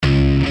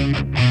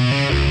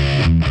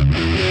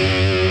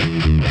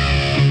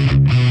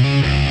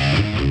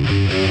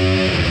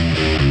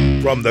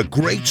From the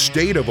great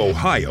state of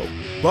Ohio,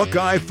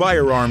 Buckeye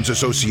Firearms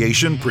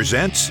Association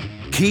presents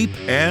Keep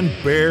and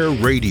Bear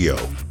Radio,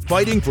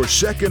 fighting for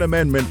Second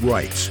Amendment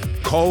rights,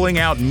 calling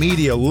out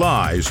media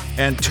lies,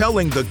 and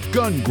telling the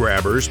gun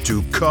grabbers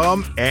to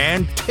come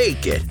and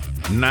take it.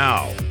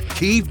 Now,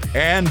 Keep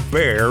and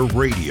Bear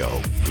Radio.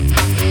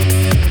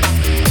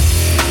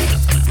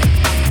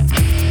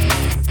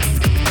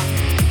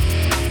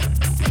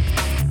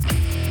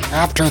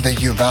 After the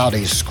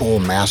Uvalde school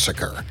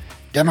massacre,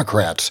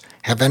 Democrats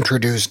have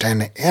introduced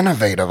an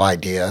innovative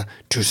idea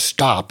to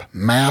stop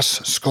mass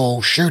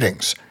school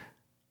shootings.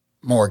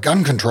 More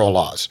gun control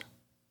laws.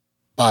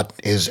 But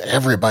is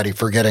everybody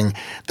forgetting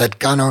that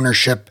gun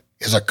ownership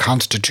is a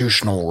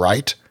constitutional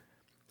right?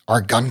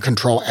 Are gun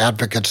control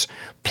advocates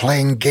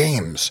playing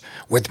games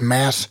with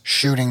mass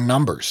shooting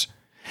numbers?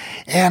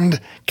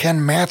 And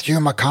can Matthew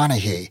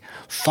McConaughey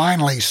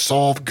finally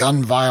solve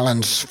gun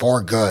violence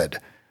for good?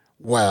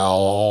 Well,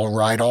 all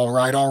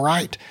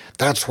right.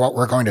 That's what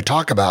we're going to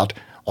talk about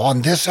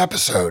on this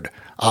episode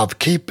of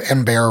Keep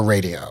and Bear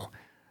Radio.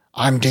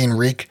 I'm Dean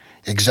Reek,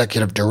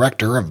 Executive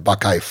Director of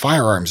Buckeye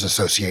Firearms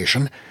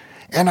Association,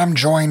 and I'm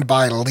joined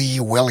by Lee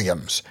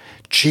Williams,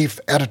 Chief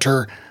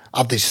Editor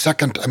of the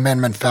Second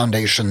Amendment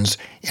Foundation's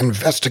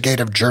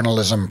Investigative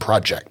Journalism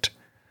Project.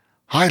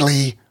 Hi,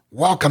 Lee.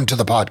 Welcome to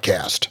the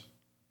podcast.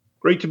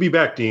 Great to be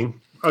back, Dean.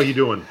 How are you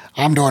doing?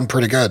 I'm doing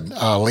pretty good.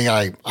 Lee,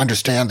 I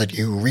understand that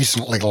you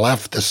recently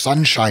left the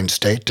Sunshine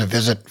State to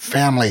visit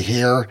family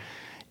here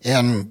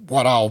in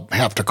what I'll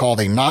have to call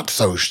the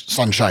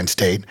not-so-Sunshine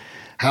State.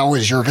 How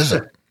was your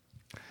visit?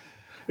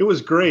 It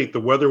was great.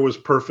 The weather was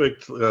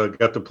perfect.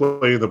 Got to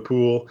play in the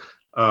pool.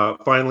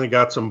 Finally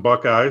got some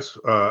Buckeyes,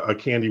 a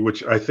candy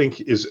which I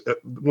think is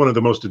one of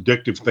the most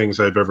addictive things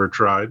I've ever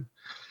tried.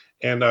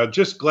 And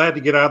just glad to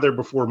get out of there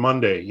before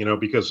Monday,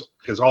 because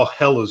all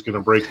hell is going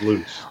to break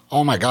loose.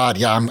 Oh, my God.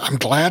 Yeah, I'm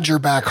glad you're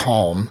back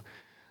home.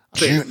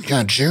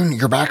 June,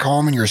 you're back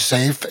home and you're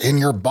safe in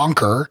your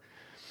bunker.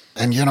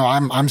 And,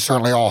 I'm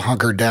certainly all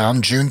hunkered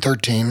down. June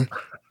 13,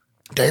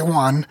 day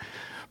one,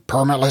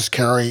 permitless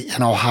carry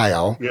in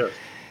Ohio.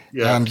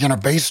 Yeah.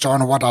 And, based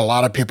on what a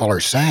lot of people are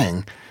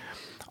saying,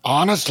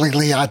 honestly,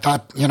 Lee, I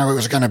thought, it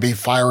was going to be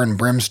fire and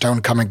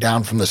brimstone coming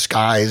down from the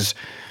skies,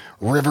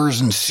 rivers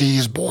and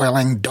seas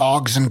boiling,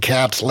 dogs and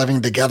cats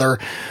living together,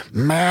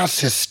 mass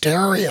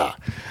hysteria.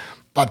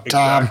 But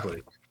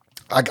exactly.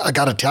 I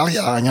got to tell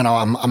you,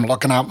 I'm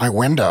looking out my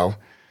window.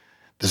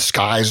 The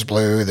sky's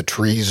blue, the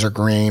trees are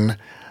green.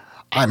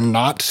 I'm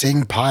not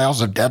seeing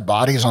piles of dead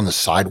bodies on the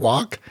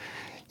sidewalk.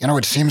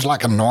 It seems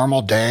like a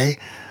normal day.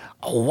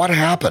 What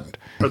happened?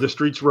 Are the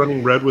streets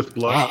running red with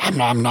blood?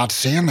 I'm not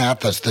seeing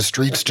that. The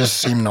streets just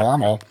seem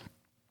normal.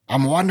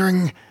 I'm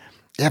wondering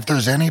if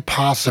there's any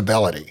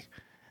possibility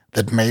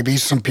that maybe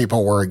some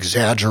people were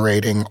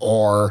exaggerating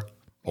or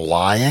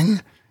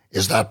lying.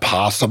 Is that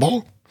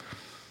possible?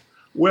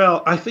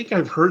 Well, I think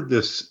I've heard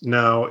this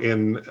now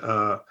in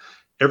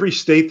every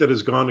state that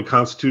has gone to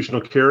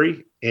constitutional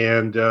carry,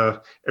 and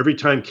every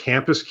time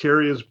campus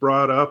carry is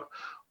brought up.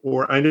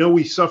 Or I know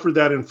we suffered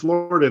that in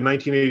Florida in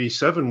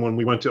 1987 when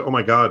we went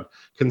to,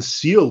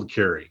 concealed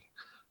carry.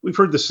 We've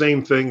heard the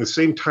same thing, the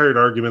same tired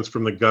arguments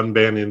from the gun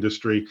ban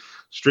industry.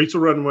 Streets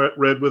will run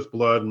red with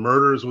blood.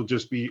 Murders will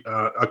just be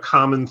a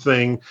common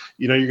thing.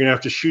 You're going to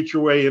have to shoot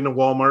your way into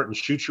Walmart and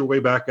shoot your way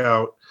back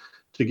out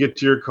to get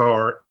to your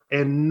car.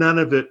 And none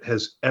of it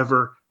has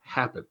ever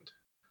happened.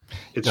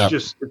 It's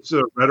it's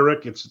a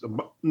rhetoric. It's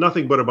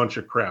nothing but a bunch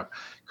of crap.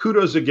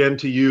 Kudos again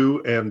to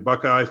you and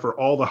Buckeye for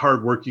all the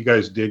hard work you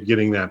guys did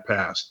getting that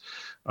passed.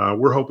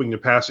 We're hoping to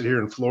pass it here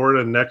in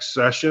Florida next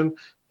session.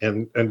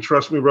 And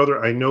trust me,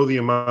 brother, I know the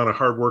amount of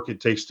hard work it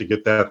takes to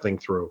get that thing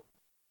through.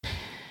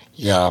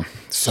 Yeah.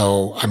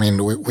 So,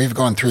 we've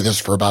gone through this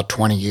for about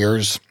 20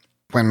 years.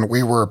 When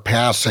we were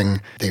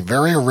passing the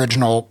very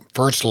original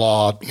first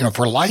law,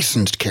 for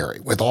licensed carry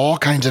with all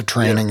kinds of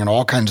training and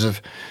all kinds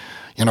of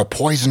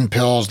poison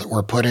pills that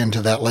were put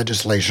into that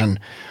legislation,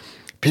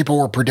 people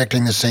were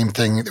predicting the same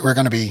thing. There were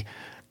going to be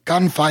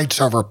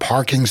gunfights over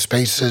parking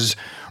spaces.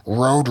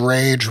 Road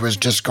rage was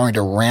just going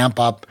to ramp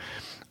up.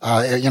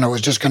 It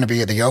was just going to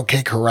be the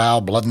OK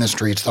Corral, blood in the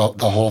streets,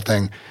 the whole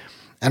thing.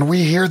 And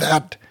we hear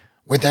that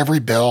with every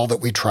bill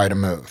that we try to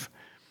move.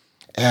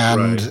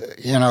 And,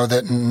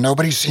 that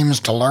nobody seems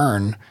to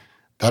learn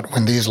that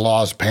when these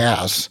laws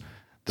pass,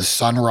 the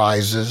sun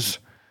rises,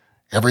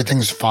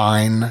 everything's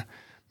fine.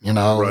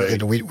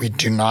 We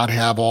do not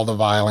have all the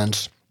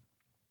violence.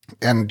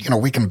 And,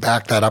 we can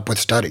back that up with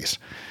studies.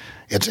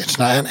 It's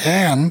not,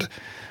 and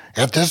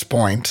at this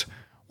point,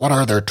 what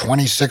are there,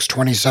 26,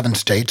 27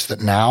 states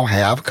that now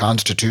have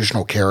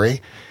constitutional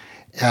carry?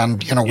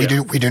 And,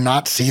 we do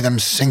not see them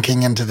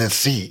sinking into the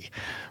sea,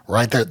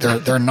 right?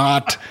 They're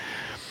not,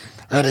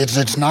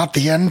 it's not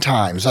the end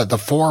times. The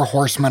four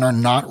horsemen are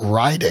not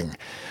riding.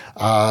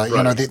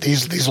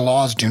 These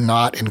laws do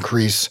not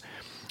increase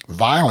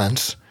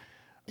violence.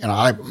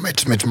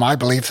 It's my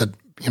belief that,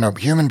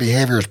 human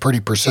behavior is pretty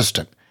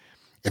persistent.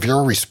 If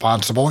you're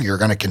responsible, you're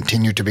going to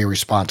continue to be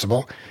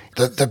responsible.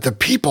 The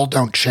people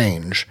don't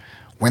change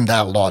when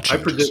that law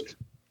changes.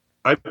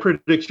 I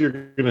predict you're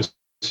going to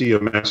see a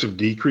massive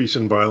decrease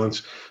in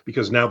violence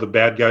because now the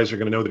bad guys are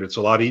going to know that it's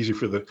a lot easier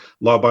for the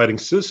law-abiding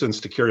citizens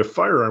to carry a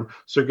firearm,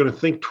 so they're going to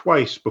think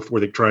twice before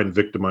they try and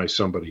victimize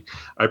somebody.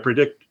 I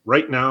predict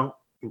right now,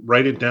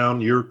 write it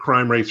down, your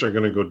crime rates are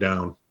going to go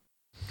down.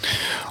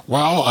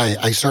 Well,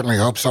 I certainly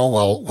hope so.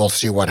 We'll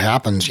see what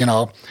happens.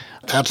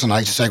 That's a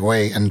nice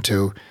segue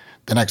into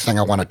the next thing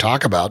I want to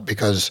talk about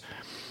because,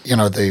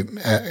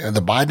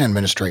 the Biden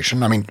administration,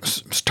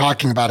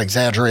 talking about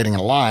exaggerating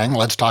and lying,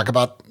 let's talk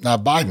about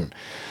Biden.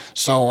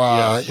 So,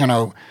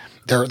 yes.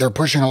 They're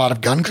pushing a lot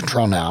of gun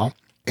control now,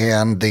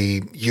 and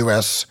the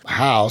U.S.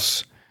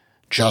 House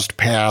just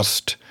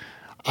passed,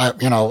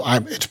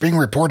 it's being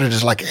reported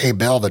as like a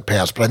bill that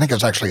passed, but I think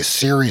it's actually a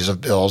series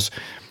of bills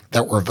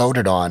that were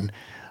voted on,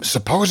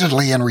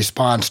 supposedly in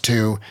response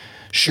to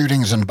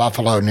shootings in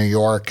Buffalo, New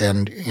York,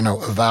 and,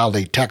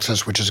 Uvalde,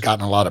 Texas, which has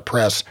gotten a lot of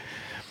press.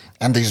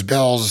 And these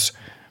bills,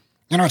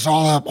 it's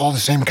all the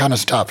same kind of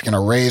stuff.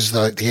 Raise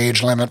the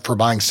age limit for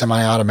buying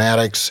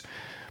semi-automatics,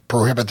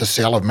 prohibit the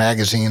sale of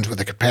magazines with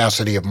a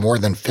capacity of more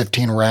than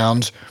 15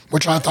 rounds,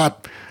 which I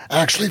thought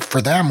actually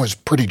for them was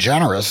pretty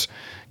generous,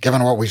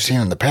 given what we've seen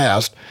in the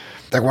past.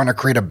 They want to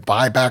create a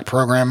buyback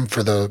program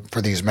for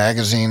these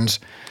magazines,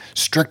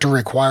 stricter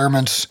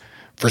requirements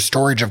for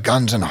storage of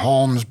guns in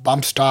homes,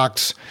 bump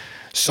stocks,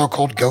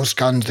 so-called ghost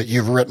guns that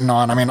you've written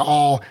on.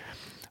 All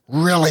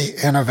really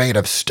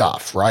innovative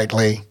stuff, right,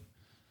 Lee?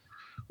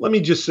 Let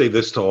me just say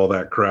this to all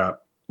that crap.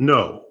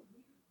 No.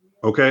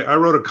 Okay, I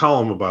wrote a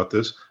column about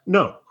this.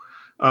 No.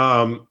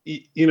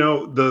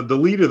 The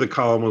lead of the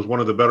column was one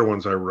of the better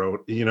ones I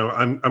wrote.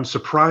 I'm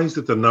surprised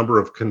at the number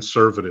of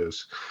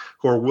conservatives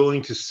who are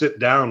willing to sit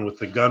down with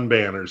the gun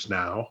banners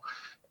now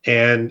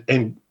and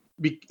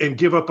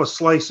give up a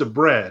slice of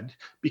bread,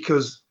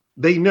 because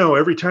they know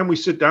every time we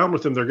sit down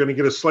with them, they're going to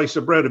get a slice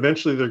of bread.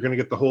 Eventually, they're going to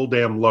get the whole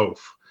damn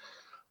loaf.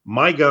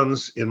 My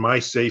guns in my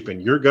safe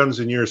and your guns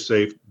in your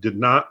safe did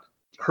not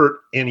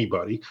hurt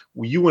anybody.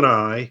 You and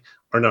I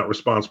are not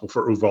responsible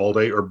for Uvalde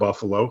or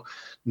Buffalo.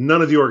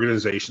 None of the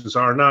organizations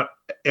are, not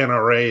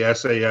NRA,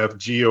 SAF,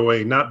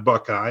 GOA, not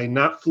Buckeye,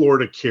 not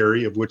Florida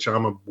Carry, of which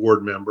I'm a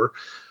board member.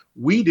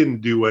 We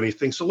didn't do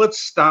anything. So let's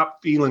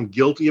stop feeling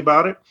guilty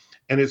about it.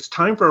 And it's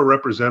time for our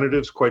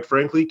representatives, quite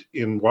frankly,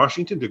 in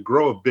Washington to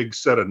grow a big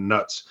set of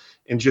nuts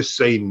and just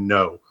say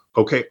no.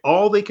 Okay,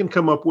 all they can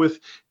come up with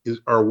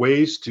are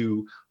ways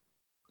to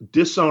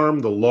disarm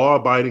the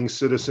law-abiding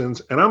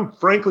citizens, and I'm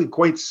frankly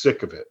quite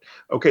sick of it.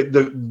 Okay,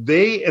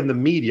 they and the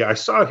media, I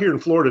saw it here in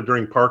Florida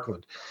during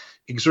Parkland,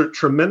 exert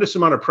tremendous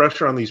amount of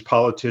pressure on these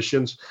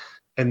politicians,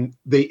 and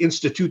they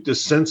institute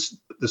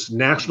this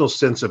national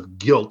sense of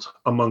guilt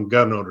among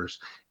gun owners.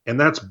 And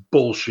that's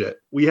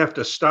bullshit. We have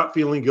to stop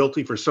feeling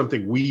guilty for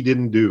something we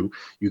didn't do.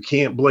 You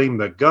can't blame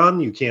the gun.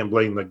 You can't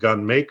blame the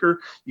gun maker.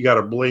 You got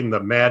to blame the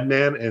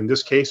madman. In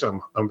this case,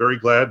 I'm very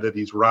glad that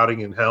he's rotting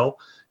in hell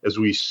as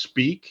we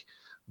speak.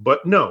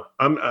 But no,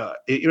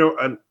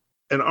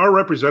 and our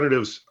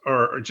representatives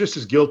are just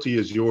as guilty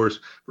as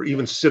yours for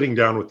even sitting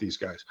down with these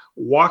guys.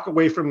 Walk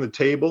away from the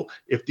table.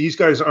 If these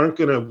guys aren't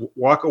going to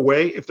walk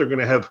away, if they're going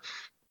to have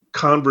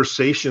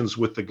conversations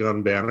with the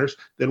gun banners,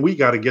 then we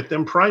got to get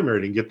them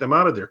primaried and get them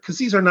out of there, because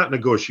these are not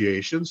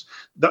negotiations.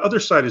 The other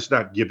side is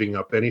not giving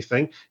up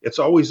anything. It's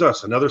always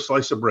us, another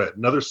slice of bread,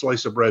 another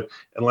slice of bread.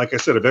 And like I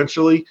said,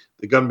 eventually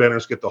the gun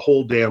banners get the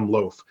whole damn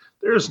loaf.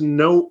 There's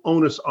no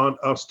onus on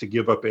us to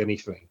give up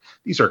anything.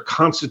 These are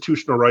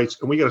constitutional rights,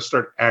 and we got to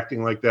start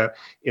acting like that.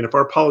 And if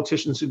our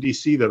politicians in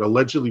DC that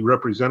allegedly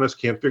represent us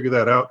can't figure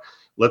that out,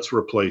 let's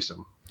replace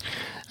them.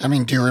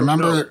 Do you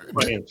remember?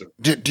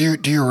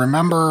 Do you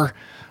remember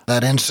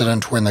that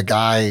incident when the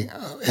guy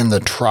in the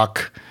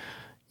truck,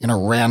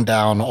 ran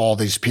down all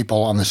these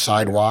people on the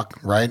sidewalk,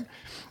 right?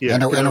 Yeah.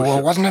 And it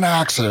wasn't an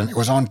accident. It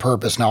was on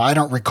purpose. Now, I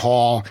don't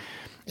recall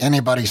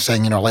anybody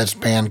saying, let's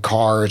ban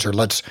cars or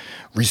let's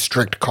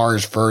restrict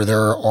cars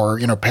further or,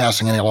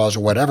 passing any laws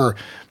or whatever.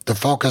 The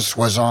focus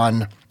was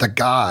on the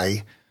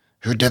guy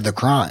who did the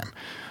crime.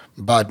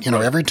 But,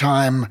 every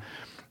time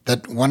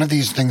that one of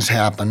these things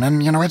happen,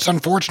 and, it's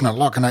unfortunate.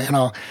 Look, and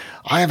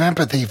I have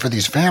empathy for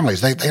these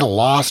families. They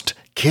lost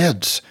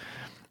kids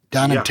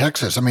down in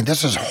Texas.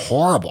 This is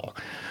horrible.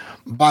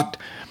 But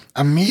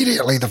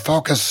immediately the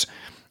focus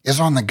is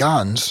on the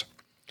guns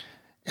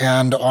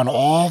and on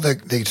all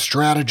the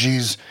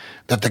strategies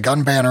that the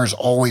gun banners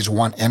always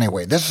want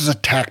anyway. This is a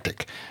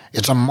tactic.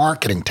 It's a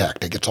marketing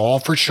tactic. It's all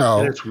for show.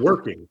 And it's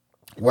working.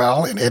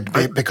 Well,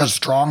 because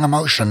strong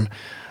emotion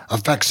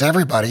affects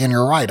everybody. And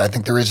you're right. I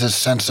think there is this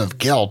sense of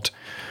guilt.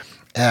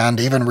 And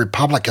even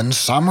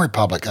some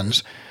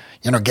Republicans,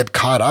 get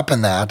caught up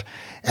in that.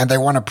 And they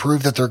want to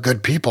prove that they're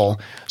good people.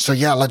 So,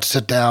 let's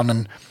sit down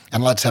and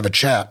let's have a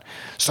chat.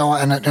 So,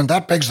 and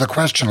that begs the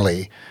question,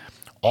 Lee,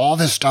 all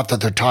this stuff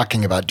that they're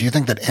talking about, do you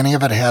think that any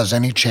of it has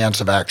any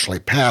chance of actually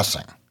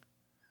passing?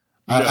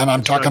 No, and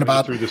I'm talking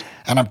about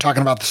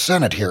the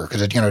Senate here,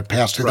 because it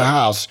passed through the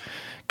House.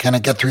 Can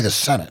it get through the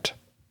Senate?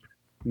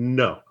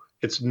 No,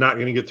 it's not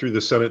going to get through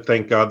the Senate.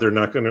 Thank God they're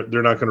not going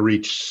to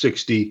reach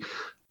 60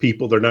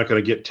 people. They're not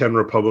going to get 10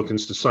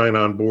 Republicans to sign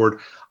on board.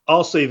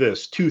 I'll say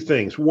this, two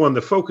things. One,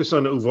 the focus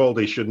on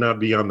Uvalde should not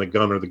be on the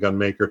gun or the gun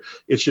maker.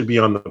 It should be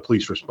on the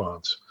police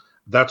response.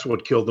 That's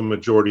what killed the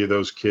majority of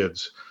those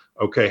kids.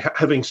 Okay,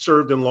 having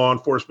served in law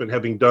enforcement,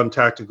 having done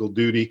tactical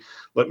duty,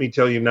 let me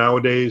tell you,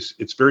 nowadays,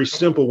 it's very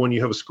simple when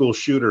you have a school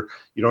shooter.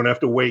 You don't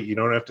have to wait. You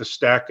don't have to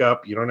stack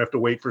up. You don't have to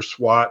wait for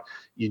SWAT.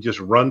 You just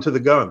run to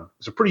the gun.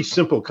 It's a pretty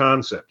simple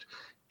concept.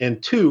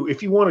 And two,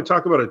 if you want to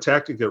talk about a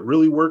tactic that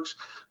really works,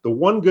 the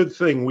one good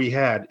thing we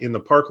had in the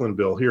Parkland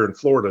bill here in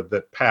Florida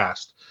that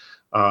passed,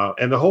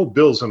 and the whole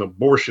bill's an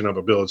abortion of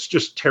a bill. It's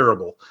just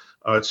terrible.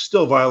 It's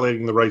still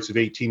violating the rights of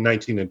 18,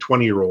 19, and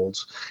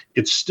 20-year-olds.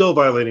 It's still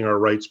violating our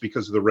rights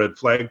because of the red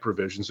flag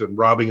provisions and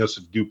robbing us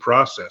of due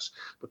process.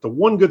 But the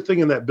one good thing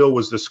in that bill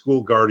was the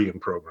school guardian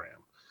program.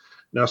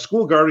 Now,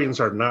 school guardians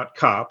are not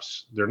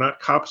cops. They're not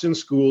cops in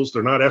schools.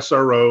 They're not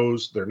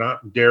SROs. They're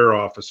not DARE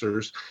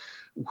officers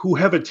who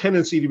have a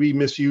tendency to be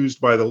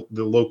misused by the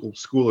local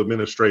school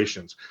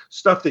administrations.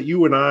 Stuff that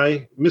you and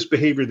I,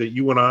 misbehavior that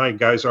you and I,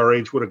 guys our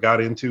age, would have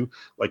got into,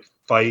 like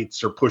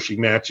fights or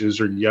pushing matches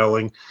or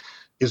yelling,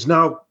 is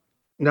now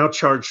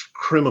charged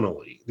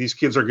criminally. These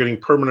kids are getting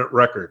permanent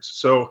records.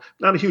 So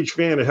not a huge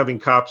fan of having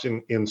cops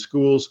in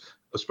schools,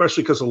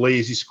 especially because a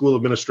lazy school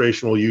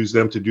administration will use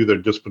them to do their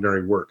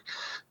disciplinary work.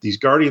 These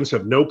guardians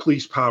have no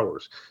police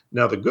powers.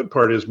 Now, the good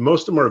part is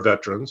most of them are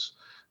veterans.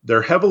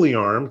 They're heavily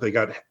armed. They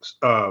got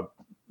body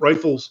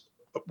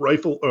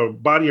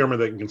armor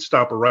that can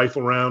stop a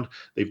rifle round.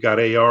 They've got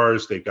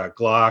ARs. They've got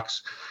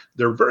Glocks.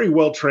 They're very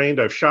well trained.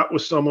 I've shot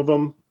with some of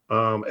them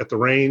at the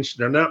range.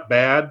 They're not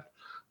bad.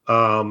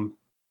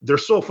 Their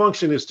sole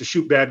function is to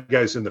shoot bad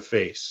guys in the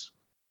face.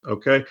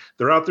 Okay.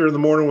 They're out there in the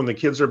morning when the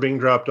kids are being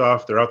dropped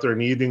off. They're out there in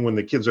the evening when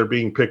the kids are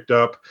being picked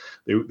up.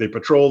 They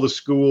patrol the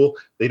school.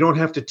 They don't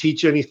have to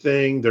teach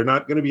anything. They're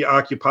not going to be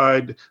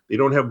occupied. They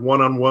don't have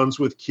one-on-ones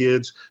with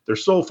kids. Their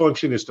sole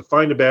function is to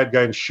find a bad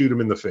guy and shoot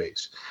him in the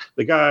face.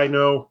 The guy I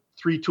know,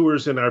 3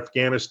 tours in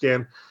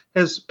Afghanistan,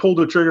 has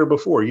pulled a trigger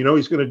before. You know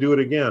he's going to do it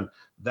again.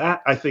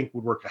 That, I think,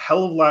 would work a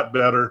hell of a lot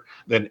better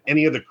than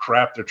any of the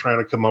crap they're trying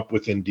to come up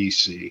with in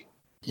D.C.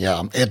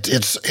 Yeah,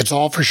 it's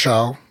all for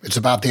show. It's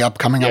about the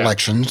upcoming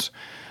elections.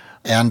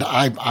 And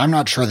I'm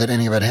not sure that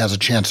any of it has a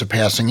chance of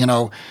passing. You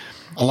know,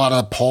 a lot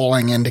of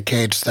polling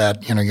indicates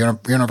that, you know,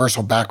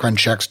 universal background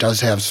checks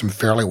does have some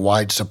fairly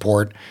wide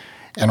support.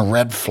 And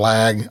red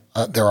flag,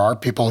 there are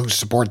people who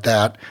support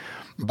that.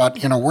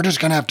 But, you know, we're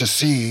just going to have to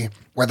see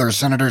whether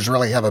senators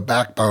really have a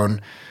backbone,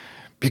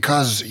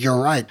 because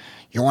you're right.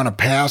 You want to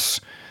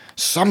pass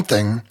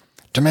something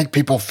to make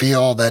people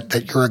feel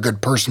that you're a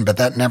good person, but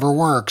that never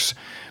works,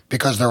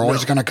 because they're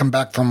always going to come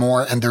back for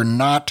more, and they're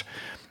not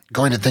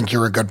going to think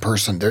you're a good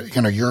person.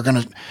 You're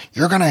going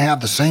to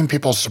have the same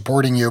people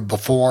supporting you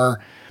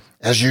before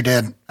as you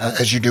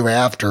do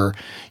after.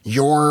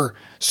 Your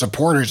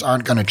supporters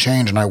aren't going to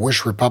change, and I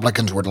wish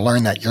Republicans would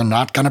learn that. You're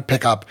not going to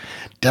pick up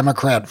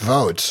Democrat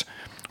votes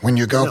when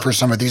you go for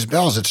some of these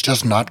bills. It's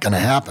just not going to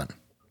happen.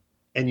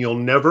 And you'll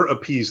never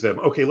appease them.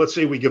 Okay, let's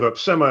say we give up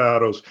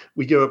semi-autos,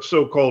 we give up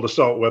so-called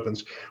assault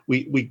weapons,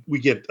 we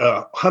get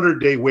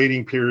 100-day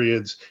waiting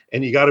periods,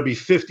 and you got to be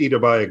 50 to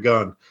buy a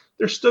gun.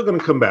 They're still going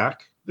to come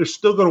back. They're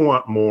still going to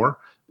want more.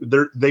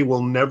 They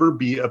will never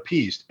be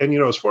appeased. And, you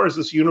know, as far as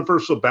this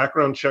universal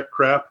background check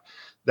crap,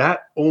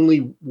 that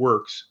only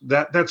works.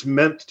 That's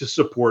meant to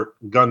support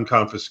gun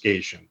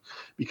confiscation.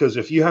 Because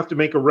if you have to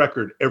make a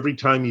record every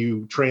time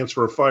you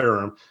transfer a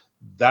firearm,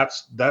 that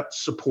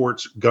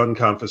supports gun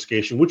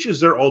confiscation, which is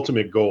their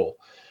ultimate goal.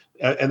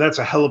 And that's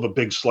a hell of a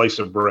big slice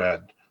of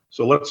bread.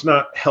 So let's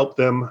not help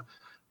them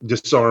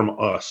disarm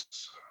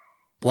us.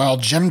 Well,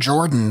 Jim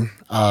Jordan,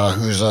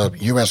 who's a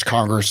U.S.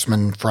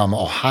 congressman from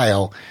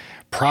Ohio,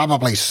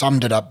 probably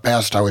summed it up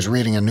best. I was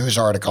reading a news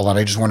article, and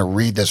I just want to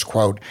read this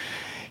quote.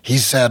 He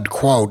said,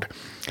 quote,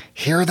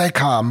 "Here they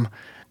come,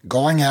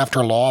 going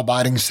after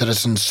law-abiding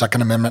citizens'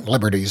 Second Amendment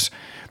liberties.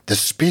 The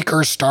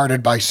speaker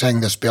started by saying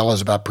this bill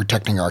is about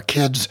protecting our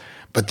kids,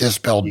 but this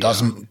bill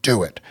doesn't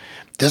do it.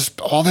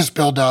 All this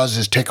bill does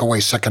is take away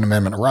Second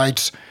Amendment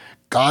rights,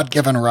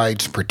 God-given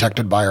rights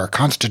protected by our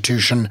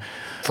Constitution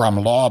from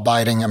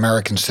law-abiding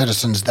American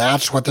citizens.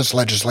 That's what this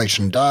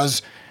legislation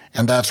does,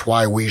 and that's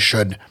why we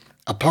should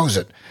oppose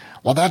it."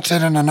 Well, that's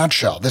it in a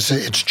nutshell.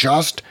 It's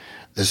just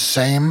the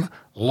same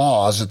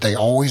laws that they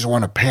always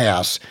want to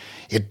pass.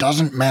 It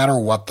doesn't matter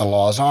what the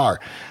laws are.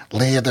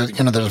 Lee, there's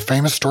a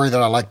famous story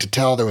that I like to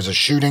tell. There was a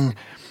shooting.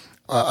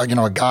 A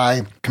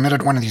guy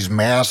committed one of these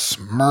mass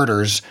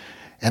murders,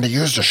 and he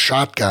used a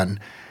shotgun.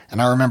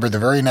 And I remember the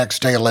very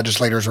next day,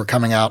 legislators were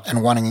coming out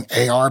and wanting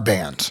AR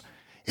bans.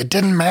 It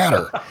didn't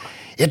matter.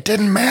 It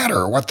didn't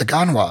matter what the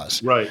gun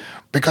was. Right.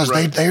 Because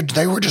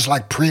they were just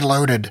like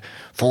preloaded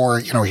for,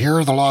 here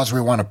are the laws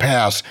we want to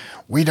pass.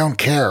 We don't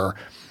care.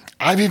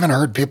 I've even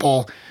heard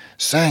people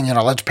saying,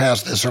 let's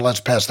pass this or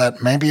let's pass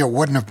that. Maybe it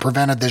wouldn't have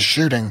prevented this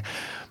shooting,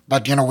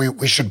 but,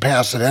 we should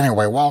pass it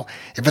anyway. Well,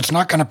 if it's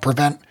not going to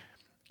prevent,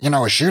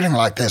 a shooting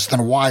like this,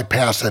 then why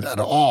pass it at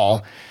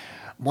all?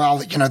 Well,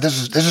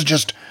 this is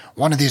just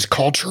one of these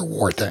culture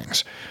war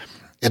things.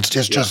 It's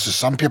just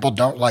some people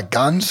don't like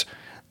guns.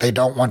 They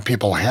don't want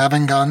people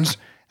having guns.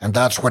 And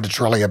that's what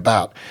it's really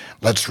about.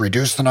 Let's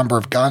reduce the number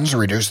of guns,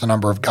 reduce the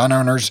number of gun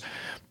owners,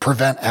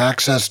 prevent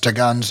access to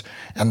guns.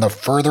 And the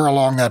further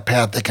along that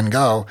path they can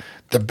go,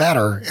 the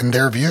better, in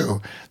their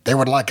view. They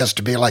would like us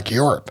to be like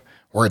Europe,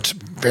 where it's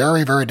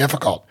very, very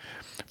difficult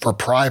for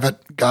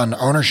private gun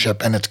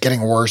ownership, and it's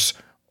getting worse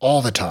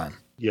all the time.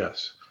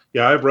 Yes.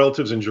 Yeah, I have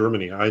relatives in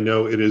Germany. I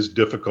know it is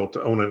difficult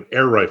to own an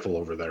air rifle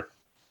over there.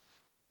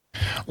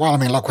 Well, I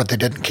mean, look what they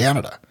did in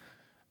Canada.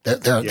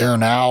 They're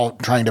now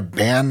trying to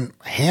ban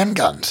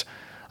handguns,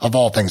 of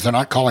all things. They're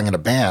not calling it a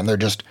ban. You're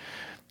just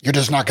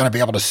not going to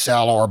be able to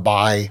sell or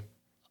buy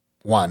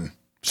one.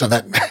 So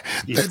that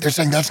they're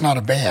saying that's not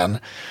a ban,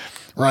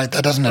 right?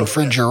 That doesn't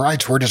infringe your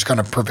rights. We're just going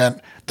to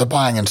prevent the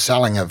buying and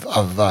selling of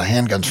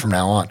handguns from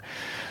now on.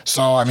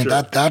 So, I mean,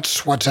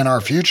 that's what's in our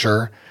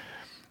future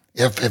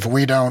if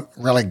we don't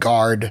really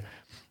guard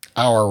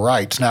our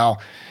rights. Now,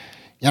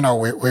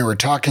 we were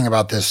talking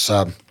about this,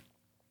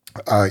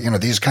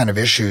 these kind of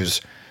issues.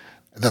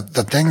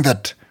 The thing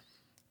that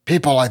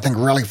people, I think,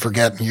 really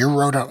forget, and you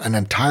wrote an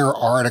entire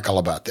article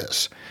about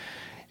this,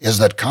 is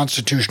that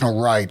constitutional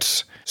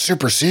rights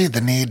supersede the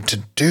need to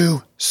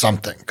do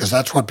something, because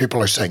that's what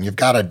people are saying. You've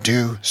got to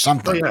do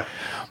something. Oh, yeah.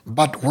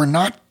 But we're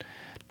not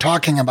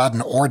talking about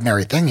an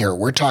ordinary thing here.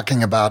 We're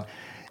talking about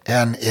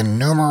an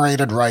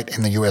enumerated right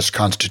in the U.S.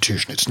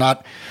 Constitution. It's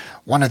not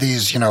one of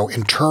these,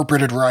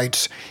 interpreted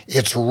rights.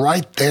 It's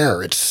right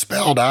there. It's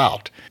spelled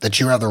out that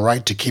you have the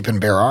right to keep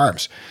and bear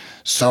arms.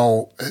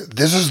 So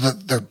this is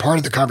the part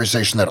of the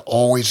conversation that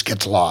always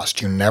gets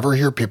lost. You never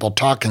hear people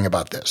talking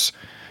about this.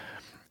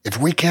 If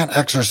we can't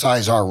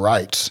exercise our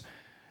rights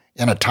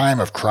in a time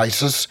of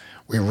crisis,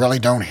 we really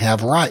don't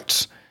have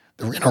rights.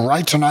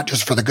 Rights are not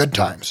just for the good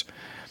times.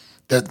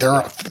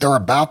 They're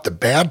about the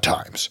bad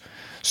times.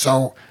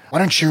 So why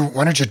don't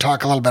you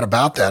talk a little bit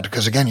about that?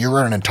 Because again, you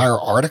wrote an entire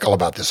article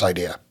about this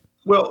idea.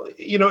 Well,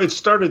 it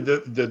started,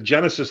 the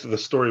genesis of the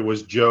story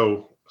was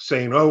Joe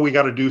saying, "Oh, we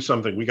got to do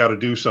something. We got to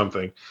do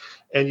something."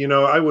 And,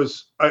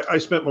 I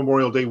spent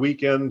Memorial Day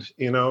weekend,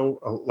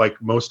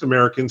 like most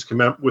Americans,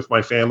 with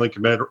my family,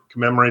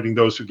 commemorating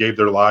those who gave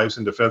their lives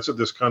in defense of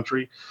this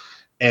country.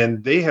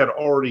 And they had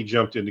already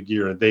jumped into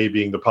gear, and they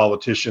being the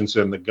politicians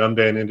and the gun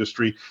ban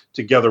industry,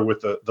 together with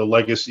the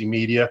legacy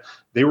media,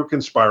 they were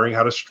conspiring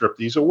how to strip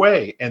these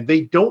away. And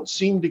they don't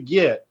seem to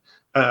get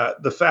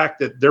the fact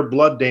that they're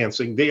blood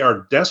dancing. They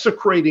are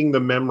desecrating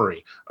the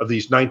memory of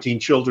these 19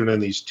 children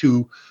and these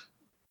two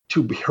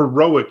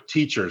heroic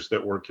teachers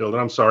that were killed.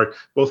 And I'm sorry,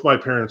 both my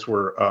parents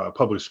were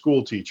public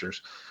school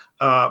teachers.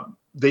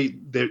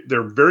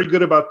 They're very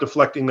good about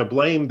deflecting the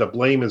blame. The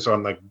blame is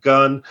on the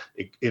gun.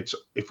 It's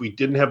if we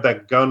didn't have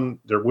that gun,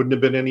 there wouldn't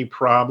have been any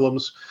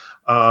problems,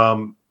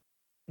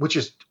 which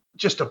is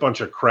just a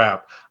bunch of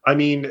crap. I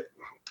mean,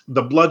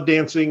 the blood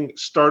dancing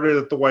started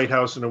at the White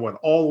House and it went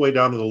all the way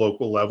down to the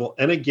local level.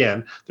 And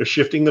again, they're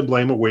shifting the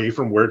blame away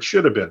from where it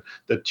should have been.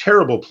 The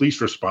terrible police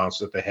response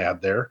that they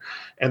had there,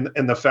 and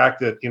the fact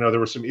that, there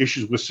were some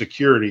issues with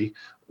security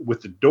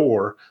with the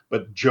door,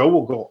 but Joe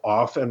will go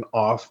off and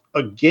off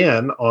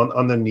again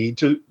on the need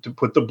to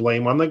put the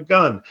blame on the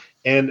gun.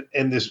 And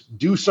this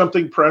do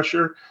something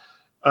pressure,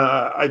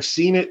 I've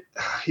seen it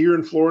here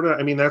in Florida.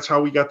 I mean, that's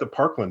how we got the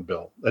Parkland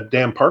bill, that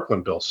damn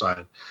Parkland bill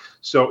signed.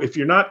 So if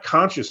you're not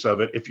conscious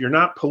of it, if you're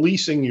not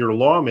policing your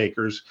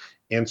lawmakers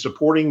and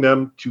supporting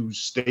them to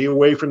stay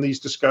away from these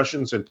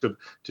discussions and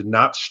to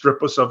not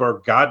strip us of our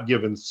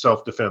God-given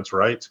self-defense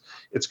rights,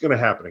 it's going to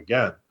happen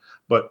again.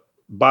 But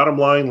bottom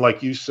line,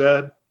 like you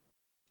said,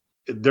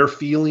 their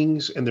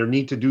feelings and their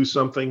need to do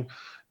something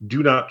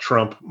do not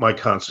trump my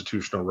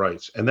constitutional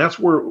rights. And that's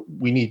where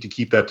we need to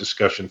keep that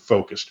discussion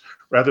focused,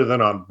 rather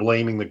than on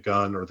blaming the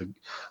gun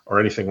or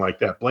anything like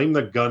that. Blame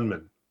the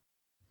gunman.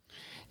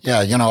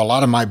 Yeah, a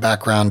lot of my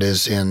background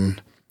is in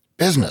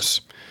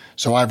business.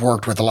 So I've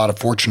worked with a lot of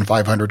Fortune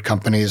 500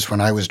 companies when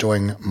I was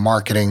doing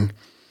marketing.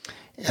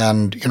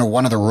 And,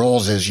 one of the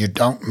rules is you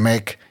don't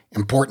make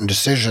important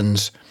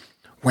decisions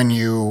when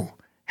you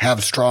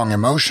have strong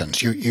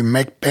emotions. You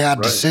make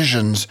bad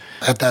decisions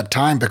at that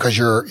time because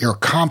you're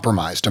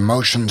compromised.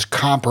 Emotions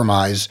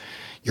compromise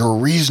your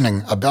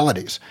reasoning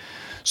abilities.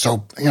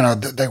 So,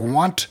 they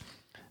want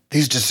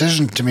these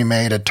decisions to be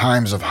made at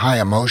times of high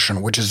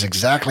emotion, which is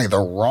exactly the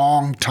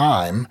wrong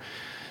time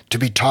to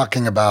be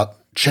talking about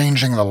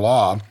changing the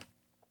law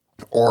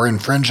or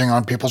infringing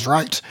on people's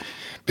rights,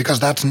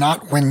 because that's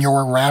not when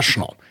you're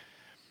rational.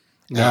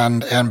 Yeah.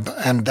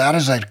 And that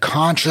is a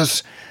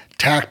conscious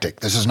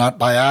tactic. This is not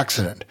by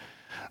accident.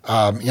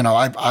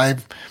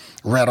 I've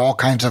read all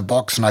kinds of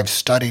books and I've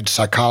studied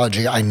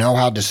psychology. I know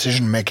how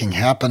decision-making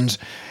happens,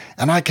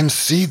 and I can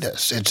see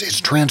this.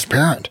 It's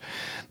transparent.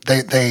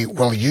 They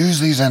will use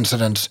these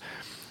incidents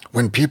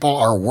when people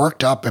are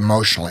worked up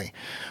emotionally,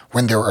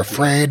 when they're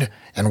afraid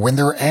and when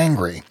they're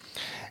angry.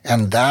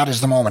 And that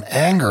is the moment.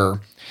 Anger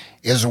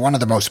is one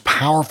of the most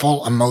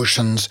powerful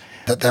emotions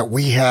that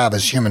we have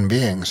as human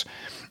beings.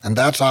 And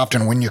that's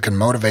often when you can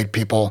motivate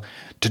people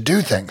to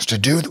do things, to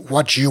do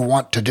what you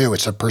want to do.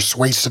 It's a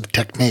persuasive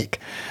technique.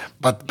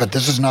 but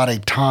this is not a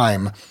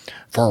time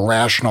for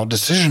rational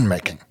decision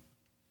making.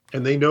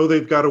 And they know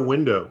they've got a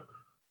window.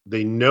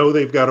 They know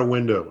they've got a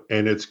window,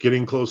 and it's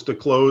getting close to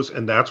close,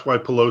 and that's why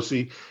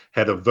Pelosi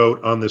had a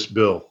vote on this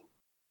bill.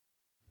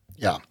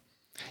 Yeah.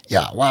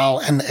 Well,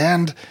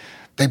 and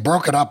they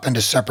broke it up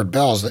into separate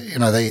bills.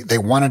 They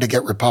wanted to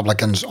get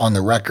Republicans on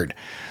the record.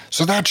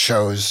 So that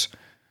shows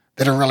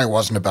that it really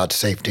wasn't about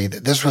safety.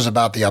 This was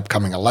about the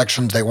upcoming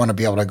elections. They want to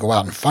be able to go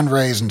out and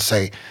fundraise and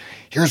say,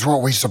 here's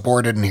what we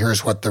supported and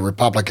here's what the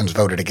Republicans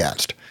voted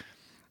against.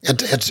 I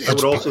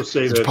would also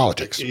say that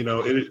politics.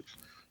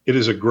 It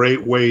is a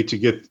great way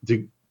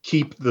to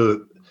keep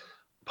the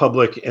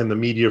public and the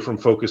media from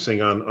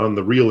focusing on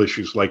the real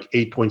issues like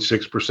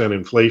 8.6%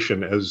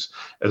 inflation as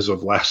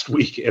of last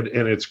week, and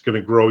it's going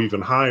to grow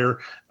even higher.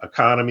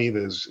 Economy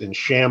that is in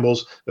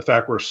shambles. The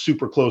fact we're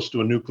super close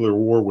to a nuclear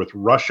war with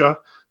Russia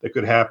that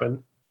could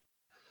happen.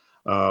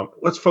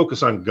 Let's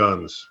focus on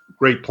guns.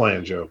 Great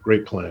plan, Joe.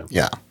 Great plan.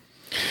 Yeah.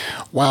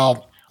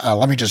 Well,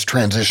 let me just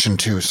transition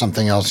to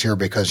something else here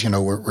because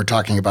we're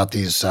talking about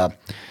these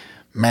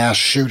mass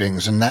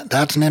shootings, and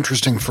that's an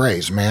interesting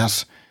phrase,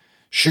 mass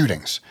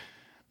shootings.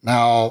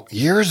 Now,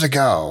 years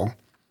ago,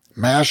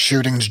 mass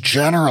shootings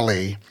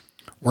generally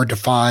were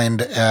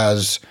defined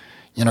as,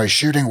 a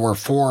shooting where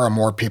 4 or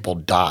more people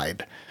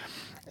died.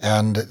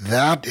 And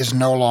that is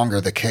no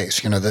longer the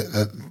case.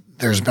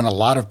 There's been a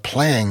lot of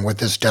playing with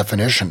this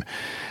definition.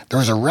 There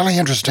was a really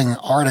interesting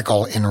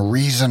article in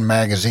Reason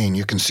magazine.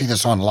 You can see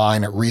this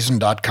online at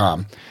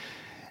reason.com.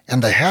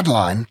 And the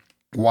headline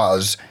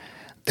was,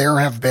 there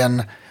have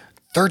been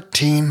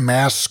 13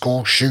 mass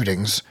school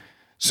shootings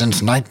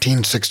since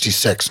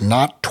 1966,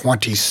 not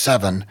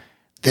 27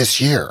 this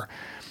year.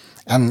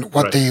 And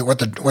what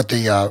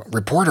the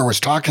reporter was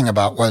talking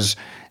about was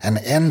an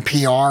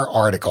NPR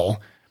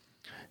article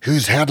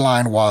whose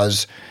headline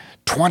was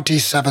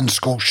 27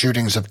 school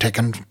shootings have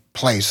taken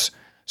place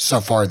so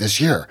far this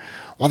year.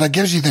 Well, that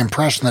gives you the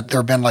impression that there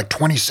have been like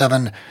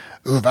 27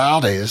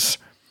 Uvaldes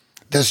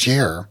this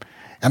year.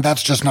 And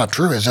that's just not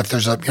true, as if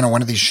there's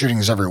one of these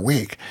shootings every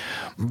week.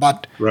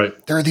 But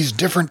There are these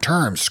different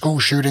terms: school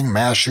shooting,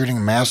 mass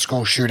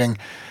school shooting.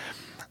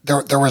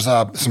 There was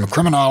some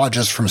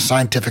criminologists from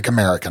Scientific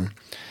American,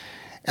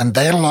 and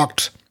they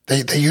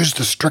used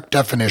the strict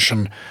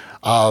definition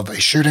of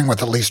a shooting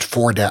with at least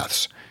 4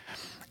 deaths.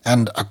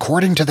 And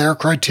according to their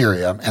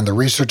criteria and the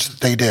research that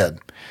they did,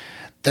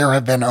 there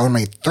have been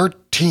only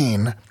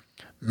 13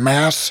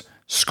 mass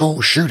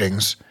school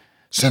shootings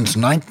since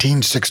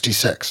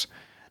 1966.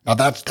 Now,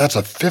 that's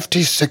a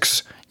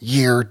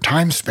 56-year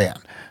time span,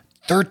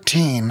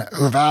 13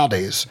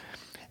 Uvaldes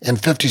in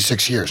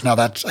 56 years. Now,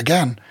 that's,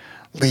 again,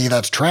 Lee,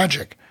 that's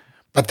tragic,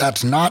 but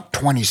that's not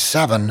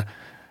 27,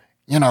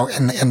 in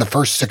the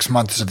first 6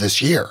 months of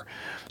this year.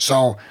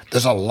 So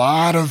there's a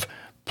lot of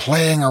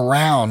playing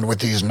around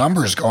with these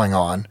numbers going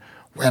on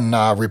when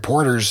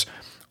reporters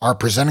are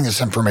presenting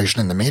this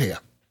information in the media.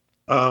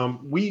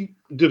 We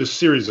did a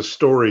series of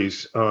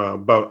stories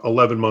about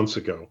 11 months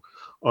ago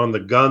on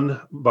the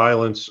Gun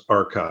Violence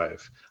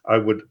Archive. I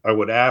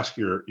would ask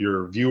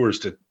your viewers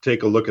to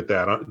take a look at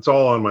that. It's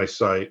all on my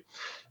site.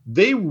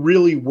 They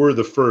really were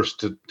the first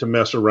to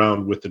mess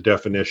around with the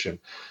definition.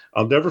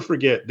 I'll never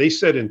forget, they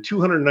said in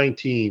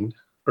 2019,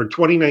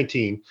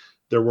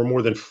 there were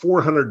more than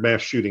 400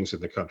 mass shootings in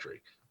the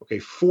country. Okay,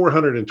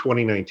 400 in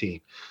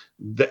 2019.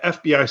 The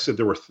FBI said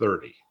there were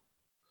 30.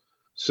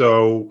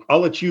 So I'll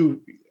let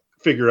you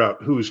figure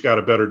out who's got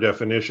a better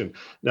definition.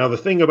 Now, the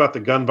thing about the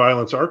Gun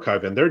Violence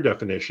Archive and their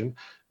definition,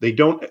 they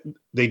don't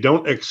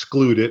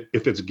exclude it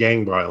if it's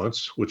gang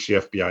violence, which the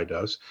FBI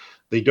does.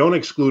 They don't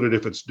exclude it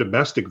if it's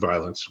domestic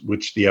violence,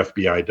 which the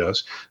FBI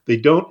does. They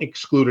don't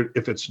exclude it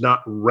if it's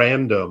not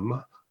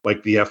random,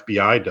 like the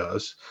FBI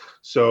does.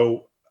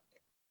 So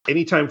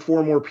anytime 4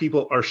 or more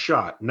people are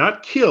shot,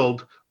 not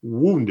killed,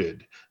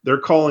 wounded, they're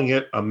calling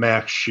it a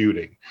mass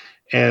shooting.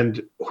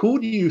 And who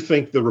do you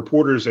think the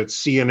reporters at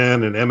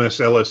CNN and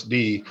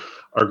MSLSD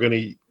are going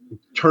to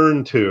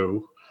turn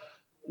to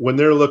when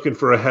they're looking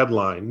for a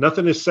headline?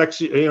 Nothing is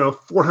sexy.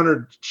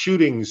 400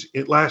 shootings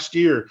last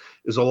year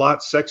is a lot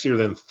sexier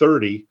than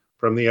 30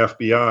 from the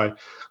FBI.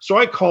 So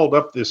I called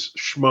up this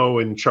schmo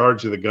in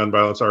charge of the Gun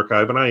Violence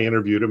Archive, and I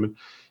interviewed him. And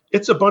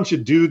it's a bunch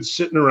of dudes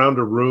sitting around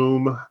a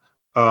room.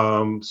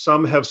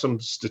 Some have some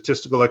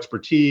statistical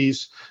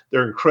expertise.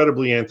 They're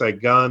incredibly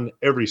anti-gun,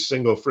 every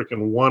single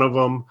freaking one of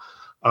them.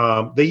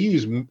 They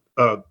use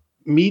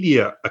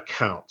media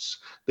accounts.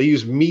 They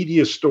use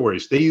media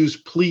stories. They use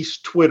police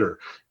Twitter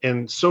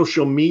and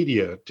social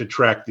media to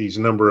track these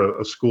number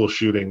of school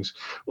shootings.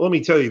 Well, let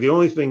me tell you, the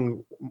only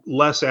thing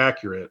less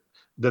accurate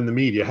than the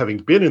media, having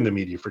been in the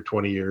media for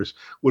 20 years,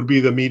 would be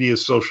the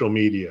media's social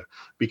media,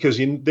 because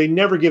they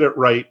never get it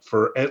right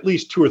for at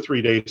least 2 or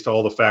 3 days till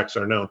all the facts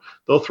are known.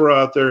 They'll throw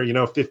out there,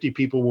 50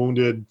 people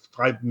wounded,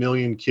 5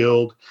 million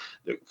killed.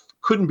 It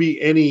couldn't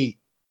be any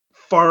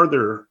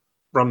farther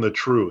from the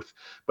truth.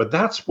 But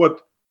that's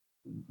what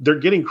they're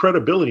getting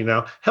credibility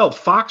now. Hell,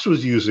 Fox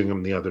was using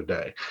them the other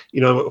day.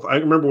 I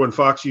remember when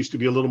Fox used to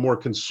be a little more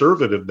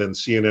conservative than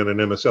CNN and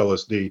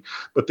MSLSD,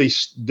 but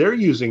they're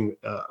using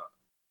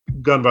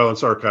Gun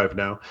Violence Archive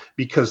now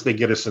because they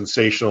get a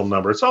sensational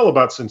number. It's all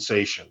about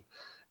sensation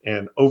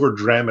and over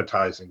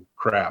dramatizing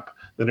crap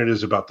than it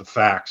is about the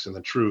facts and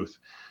the truth.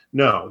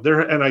 No,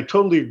 and I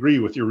totally agree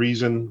with your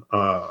Reason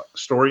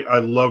story. I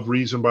love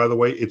Reason, by the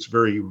way. It's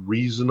very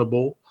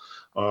reasonable,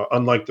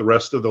 unlike the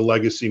rest of the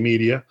legacy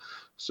media.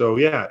 So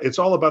yeah, it's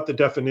all about the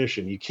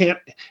definition. You can't,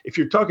 if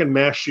you're talking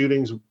mass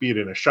shootings, be it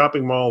in a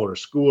shopping mall or a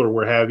school or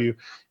where have you,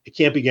 it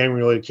can't be gang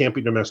related, it can't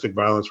be domestic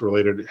violence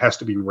related. It has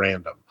to be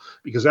random,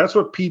 because that's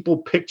what people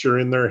picture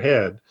in their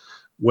head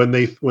when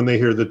they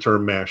hear the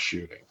term mass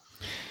shooting.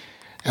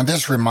 And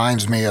this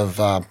reminds me of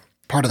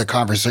part of the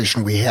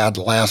conversation we had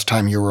last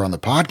time you were on the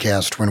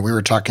podcast, when we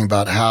were talking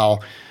about how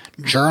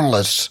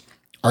journalists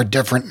are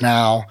different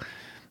now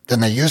than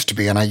they used to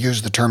be. And I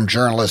use the term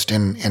journalist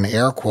in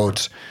air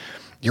quotes.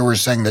 You were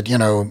saying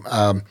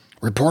that,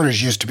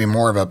 reporters used to be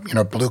more of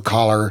a, blue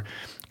collar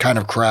kind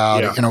of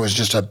crowd. Yeah. It was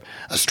just a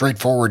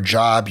straightforward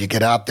job. You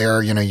get out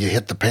there, you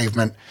hit the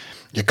pavement,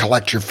 you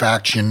collect your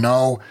facts, you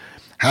know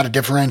how to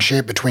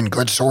differentiate between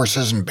good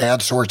sources and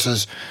bad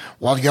sources.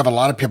 Well, you have a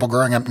lot of people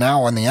growing up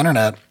now on the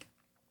internet,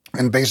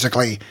 and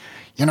basically,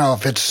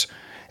 if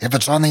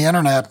it's on the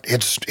internet,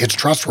 it's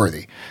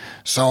trustworthy.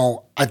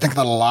 So I think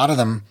that a lot of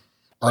them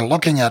are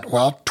looking at,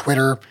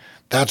 Twitter,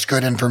 that's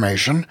good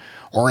information,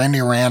 or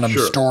any random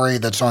story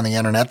that's on the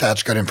internet,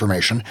 that's good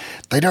information.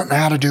 They don't know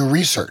how to do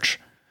research.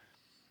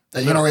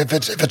 If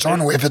it's on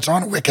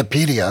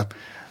Wikipedia,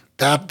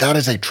 that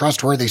is a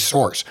trustworthy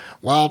source.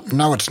 Well,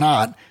 no, it's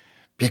not,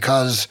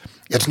 because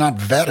it's not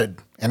vetted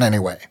in any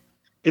way.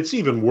 It's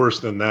even worse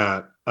than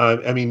that.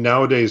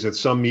 Nowadays at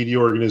some media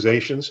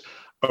organizations,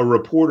 a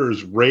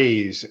reporter's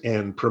raise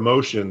and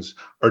promotions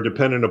are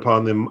dependent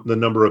upon the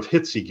number of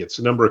hits he gets,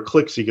 the number of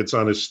clicks he gets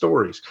on his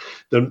stories,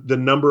 the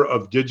number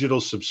of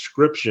digital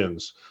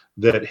subscriptions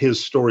that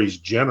his stories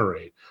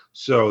generate.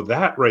 So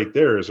that right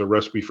there is a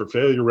recipe for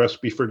failure,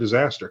 recipe for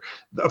disaster.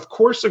 Of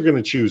course, they're going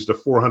to choose the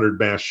 400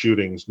 mass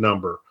shootings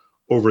number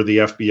over the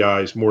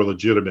FBI's more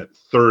legitimate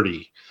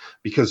 30,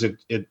 because it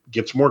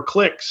gets more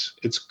clicks.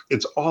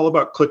 It's all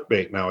about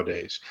clickbait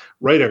nowadays.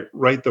 Write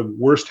the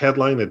worst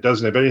headline that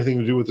doesn't have anything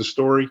to do with the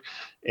story,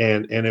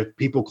 and if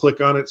people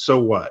click on it, so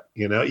what?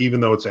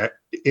 Even though it's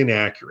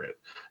inaccurate.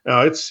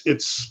 Now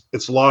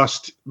it's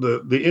lost.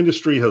 The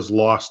industry has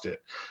lost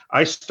it.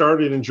 I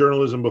started in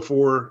journalism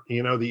before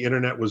the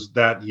internet was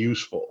that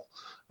useful.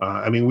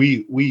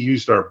 We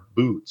used our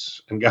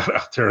boots and got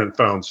out there and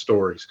found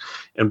stories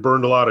and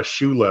burned a lot of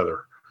shoe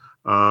leather.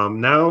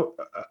 Now,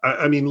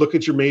 look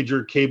at your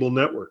major cable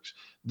networks.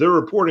 They're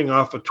reporting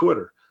off of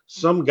Twitter.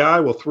 Some guy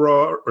will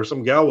throw out, or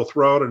some gal will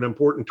throw out an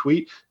important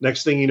tweet.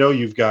 Next thing you know,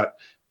 you've got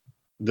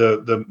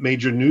the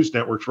major news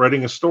networks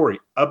writing a story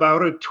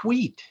about a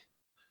tweet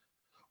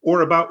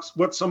or about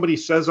what somebody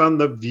says on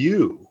The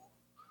View.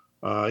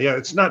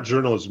 It's not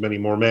journalism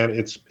anymore, man.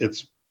 It's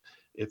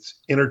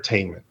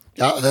entertainment.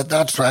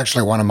 That's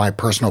actually one of my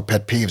personal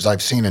pet peeves.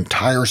 I've seen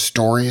entire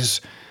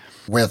stories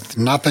with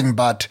nothing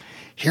but,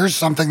 here's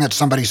something that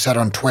somebody said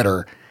on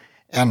Twitter,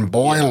 and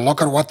boy,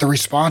 look at what the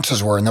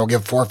responses were, and they'll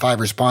give 4 or 5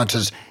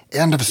 responses.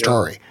 End of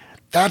story.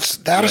 That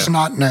is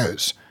not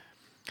news.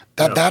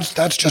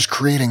 That's just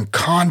creating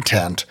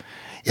content.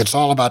 It's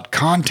all about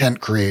content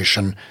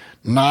creation,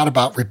 not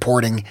about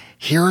reporting,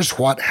 here's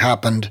what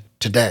happened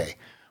today,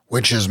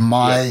 which is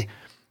my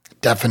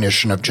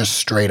definition of just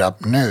straight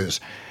up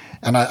news.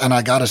 And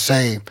I got to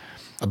say,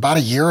 about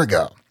a year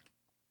ago,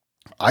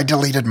 I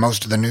deleted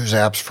most of the news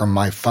apps from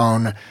my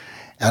phone,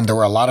 and there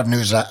were a lot of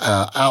news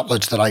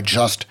outlets that I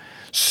just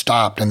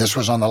stopped, and this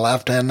was on the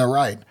left and the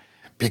right,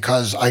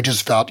 because I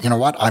just felt,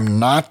 I'm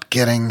not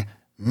getting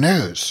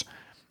news.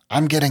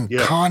 I'm getting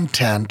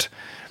content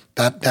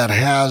that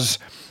has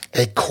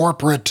a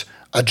corporate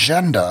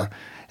agenda,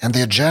 and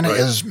the agenda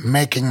is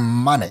making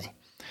money.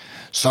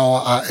 So,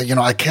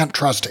 I can't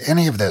trust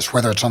any of this,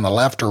 whether it's on the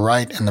left or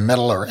right, in the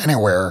middle or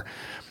anywhere,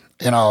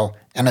 and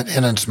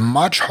it's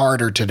much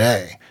harder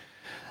today.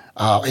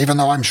 Even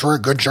though I'm sure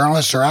good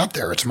journalists are out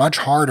there, it's much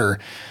harder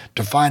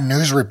to find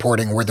news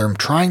reporting where they're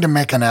trying to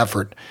make an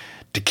effort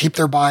to keep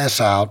their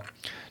bias out,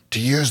 to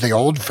use the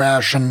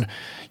old-fashioned,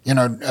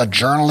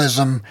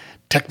 journalism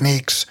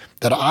techniques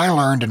that I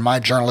learned in my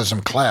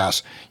journalism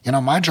class.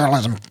 My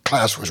journalism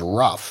class was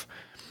rough.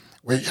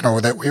 We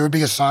would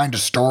be assigned a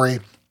story.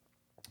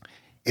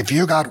 If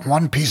you got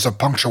one piece of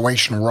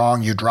punctuation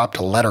wrong, you dropped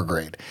a letter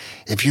grade.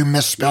 If you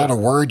misspelled a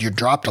word, you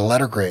dropped a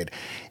letter grade.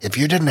 If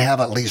you didn't have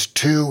at least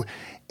 2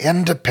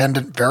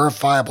 independent,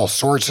 verifiable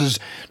sources,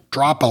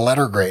 drop a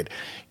letter grade.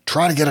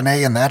 Try to get an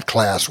A in that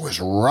class was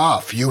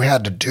rough. You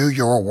had to do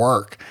your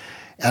work.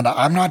 And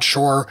I'm not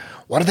sure,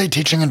 what are they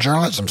teaching in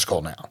journalism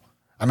school now?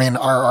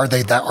 Are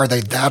they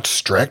that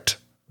strict?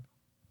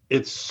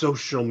 It's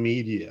social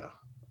media.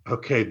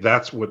 Okay,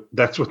 that's what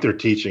they're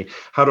teaching.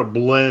 How to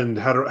blend,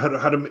 how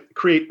to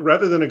create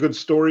rather than a good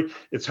story,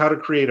 it's how to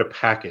create a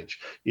package.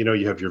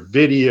 You have your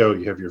video,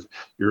 you have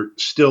your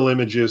still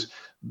images.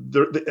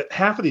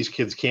 Half of these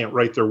kids can't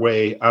write their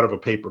way out of a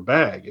paper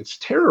bag. It's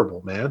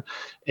terrible, man.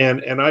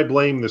 And I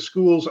blame the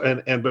schools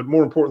and but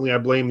more importantly, I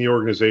blame the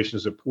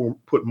organizations that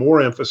put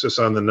more emphasis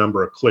on the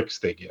number of clicks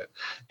they get.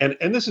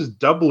 And this is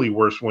doubly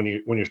worse when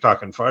you're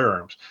talking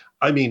firearms.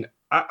 I mean,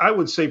 I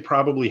would say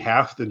probably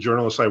half the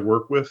journalists I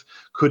work with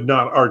could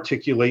not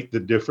articulate the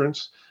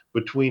difference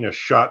between a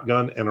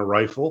shotgun and a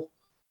rifle.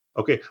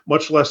 Okay,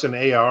 much less an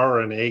AR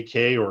or an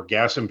AK or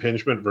gas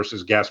impingement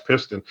versus gas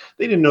piston.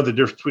 They didn't know the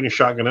difference between a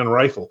shotgun and a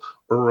rifle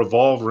or a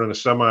revolver and a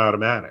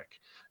semi-automatic.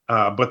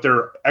 But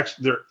they're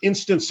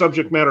instant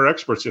subject matter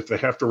experts if they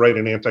have to write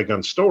an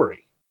anti-gun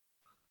story.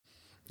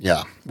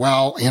 Yeah,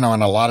 well, and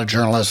a lot of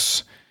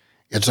journalists,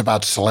 it's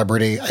about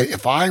celebrity.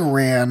 If I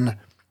ran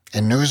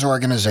a news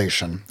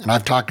organization, and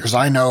I've talked, because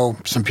I know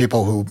some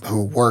people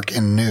who work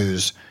in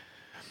news,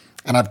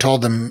 and I've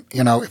told them,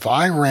 if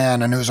I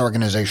ran a news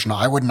organization,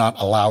 I would not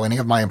allow any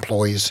of my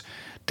employees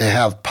to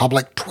have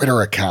public Twitter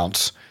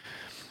accounts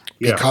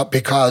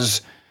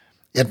because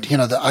I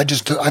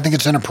think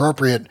it's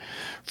inappropriate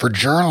for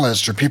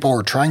journalists or people who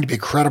are trying to be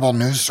credible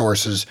news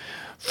sources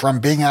from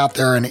being out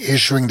there and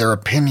issuing their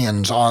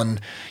opinions on,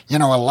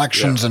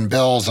 elections and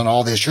bills and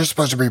all this. You're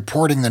supposed to be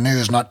reporting the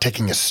news, not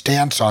taking a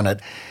stance on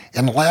it,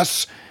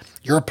 unless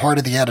you're a part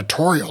of the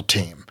editorial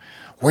team,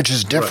 which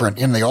is different.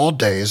 Right. In the old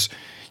days,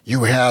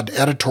 you had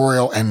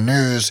editorial and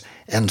news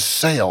and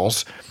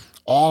sales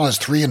all as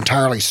three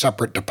entirely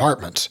separate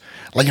departments,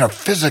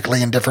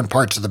 physically in different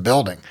parts of the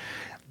building.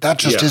 That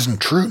just isn't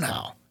true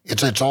now.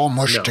 It's all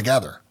mushed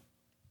together.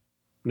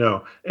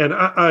 No. And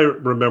I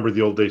remember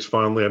the old days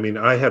fondly. I mean,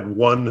 I had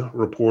one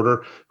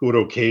reporter who would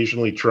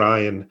occasionally try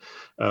and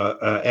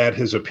add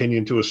his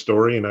opinion to a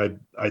story, and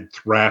I'd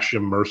thrash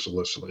him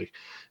mercilessly.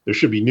 There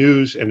should be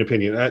news and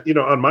opinion.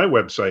 On my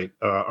website,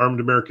 Armed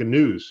American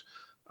News,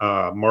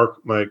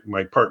 Mark,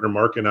 my partner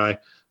Mark, and I,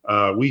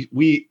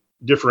 we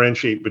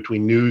differentiate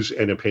between news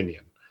and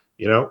opinion.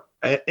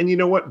 And you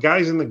know what?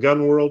 Guys in the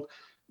gun world,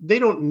 they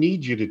don't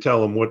need you to tell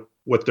them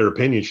what their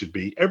opinion should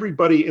be.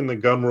 Everybody in the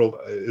gun world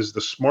is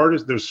the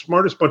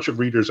smartest bunch of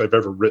readers I've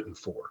ever written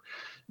for.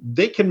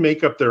 They can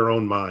make up their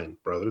own mind,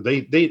 brother.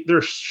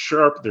 They're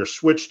sharp. They're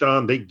switched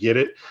on. They get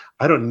it.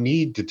 I don't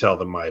need to tell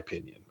them my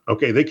opinion.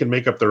 Okay, they can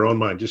make up their own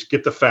mind. Just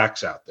get the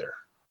facts out there.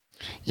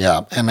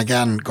 Yeah, and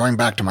again, going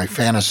back to my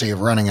fantasy of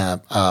running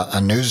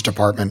a news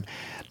department,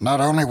 not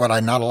only would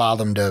I not allow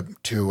them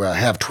to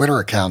have Twitter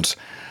accounts,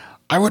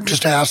 I would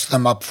just ask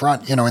them up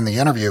front, in the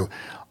interview,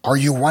 are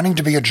you wanting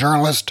to be a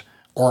journalist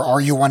or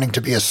are you wanting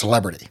to be a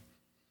celebrity?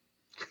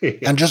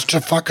 And just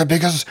to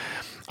because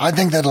I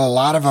think that a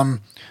lot of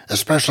them,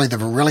 especially the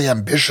really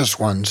ambitious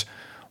ones,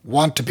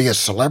 want to be a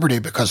celebrity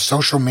because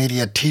social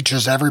media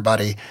teaches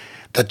everybody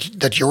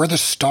that you're the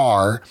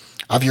star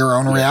of your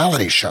own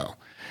reality show.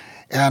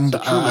 And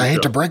I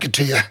hate to break it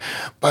to you,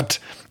 but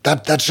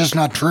that's just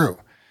not true.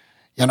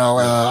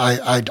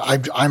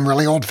 I'm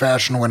really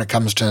old-fashioned when it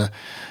comes to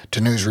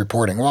news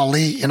reporting. Well,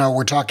 Lee,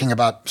 we're talking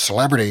about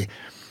celebrity,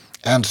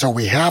 and so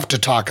we have to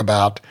talk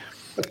about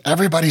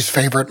everybody's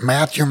favorite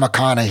Matthew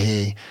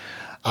McConaughey.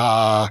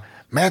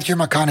 Matthew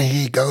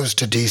McConaughey goes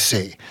to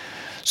D.C.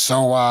 So,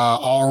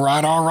 all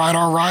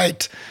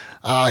right.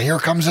 Here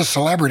comes a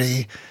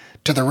celebrity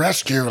to the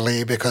rescue,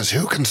 Lee, because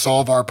who can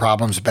solve our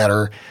problems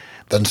better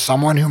than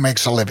someone who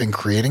makes a living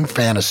creating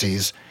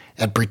fantasies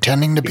and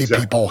pretending to be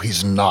people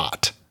he's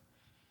not?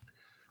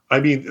 I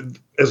mean,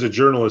 as a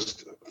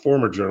journalist,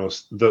 former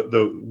journalist,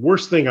 the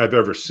worst thing I've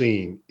ever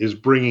seen is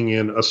bringing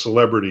in a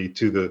celebrity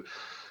to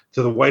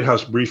the White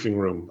House briefing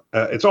room.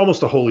 It's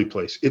almost a holy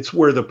place. It's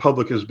where the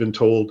public has been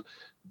told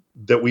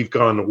that we've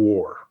gone to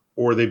war,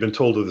 or they've been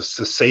told of the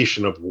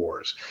cessation of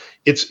wars.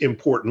 It's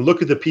important.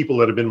 Look at the people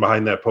that have been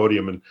behind that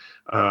podium, and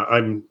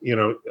I'm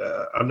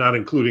not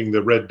including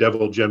the Red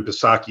Devil Jen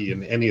Psaki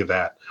in any of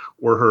that,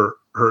 or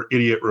her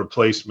idiot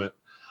replacement.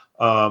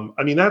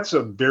 That's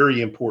a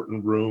very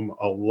important room.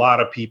 A lot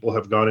of people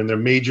have gone in there.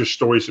 Major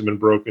stories have been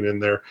broken in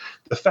there.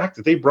 The fact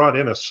that they brought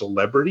in a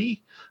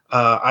celebrity,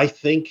 I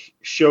think,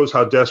 shows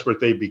how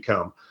desperate they've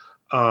become.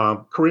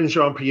 Karine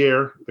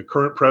Jean-Pierre, the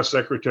current press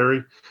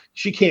secretary,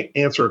 she can't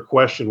answer a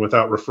question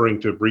without referring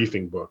to a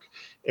briefing book.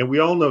 And we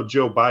all know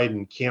Joe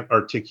Biden can't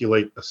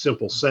articulate a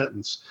simple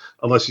sentence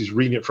unless he's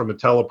reading it from a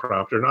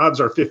teleprompter. And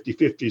odds are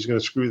 50-50 he's going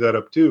to screw that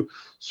up too.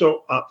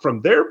 So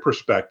from their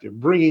perspective,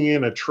 bringing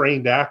in a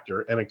trained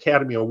actor, an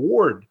Academy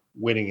Award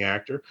winning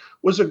actor,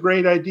 was a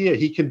great idea.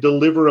 He can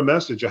deliver a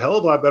message a hell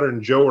of a lot better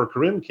than Joe or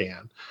Karine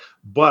can.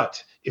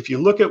 But if you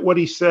look at what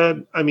he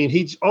said,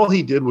 all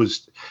he did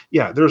was,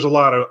 there's a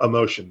lot of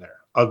emotion there.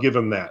 I'll give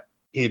him that.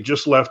 He had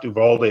just left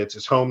Uvalde. It's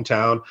his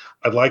hometown.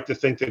 I'd like to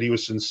think that he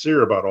was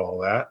sincere about all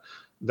that.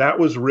 That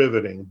was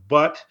riveting.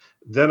 But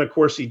then, of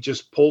course, he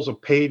just pulls a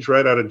page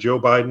right out of Joe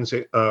Biden's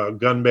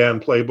gun ban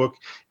playbook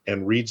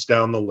and reads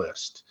down the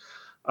list.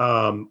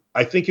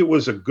 I think it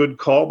was a good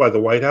call by the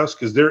White House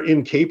because they're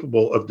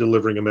incapable of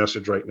delivering a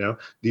message right now.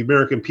 The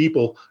American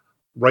people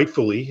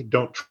rightfully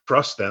don't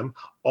trust them.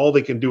 All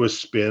they can do is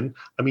spin.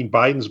 I mean,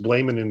 Biden's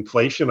blaming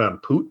inflation on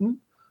Putin.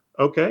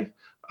 Okay.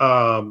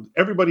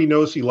 Everybody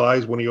knows he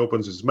lies when he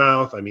opens his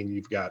mouth. I mean,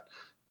 you've got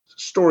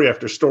story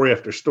after story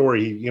after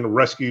story. He,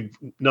 rescued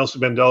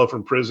Nelson Mandela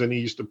from prison. He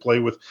used to play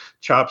with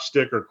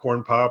chopstick or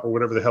corn pop or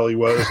whatever the hell he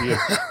was. He had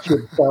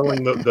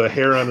falling the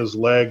hair on his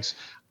legs.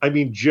 I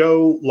mean,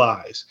 Joe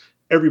lies.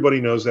 Everybody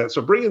knows that.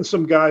 So bring in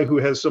some guy who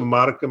has some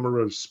modicum of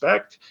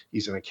respect.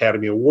 He's an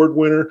Academy Award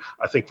winner.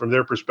 I think from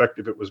their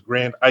perspective, it was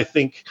grand. I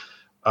think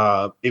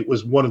it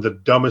was one of the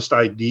dumbest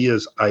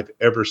ideas I've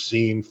ever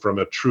seen from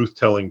a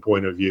truth-telling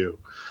point of view.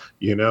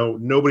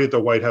 Nobody at the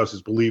White House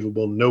is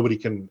believable.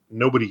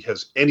 Nobody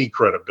has any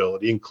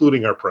credibility,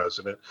 including our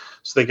president.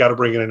 So they got to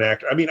bring in an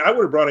actor. I mean, I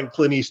would have brought in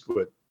Clint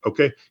Eastwood.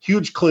 Okay.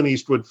 Huge Clint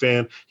Eastwood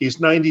fan. He's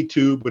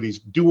 92, but he's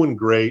doing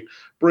great.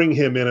 Bring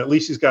him in. At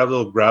least he's got a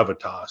little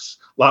gravitas,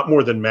 a lot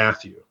more than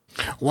Matthew.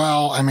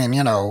 Well, I mean,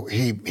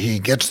 he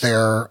gets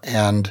there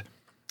and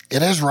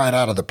it is right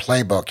out of the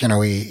playbook.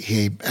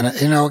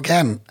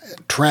 Again,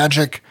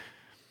 tragic,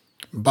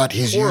 but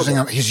he's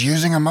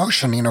using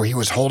emotion. He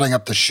was holding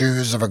up the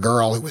shoes of a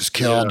girl who was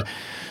killed,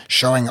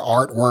 showing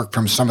artwork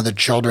from some of the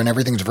children.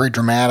 Everything's very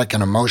dramatic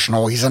and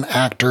emotional. He's an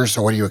actor,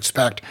 so what do you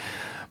expect?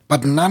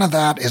 But none of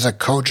that is a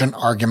cogent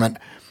argument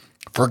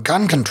for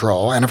gun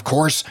control. And of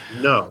course,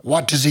 no.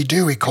 What does he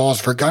do? He calls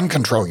for gun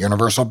control,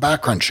 universal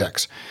background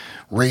checks,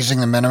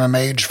 raising the minimum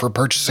age for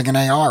purchasing an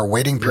AR,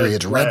 waiting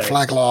periods, red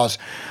flag laws,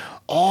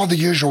 all the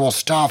usual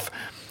stuff.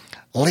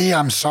 Lee,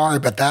 I'm sorry,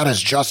 but that is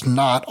just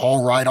not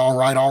all right.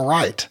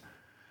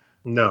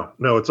 No,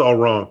 it's all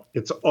wrong.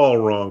 It's all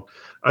wrong.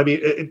 I mean,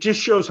 it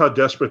just shows how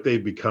desperate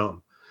they've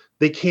become.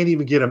 They can't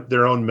even get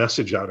their own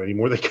message out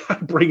anymore. They got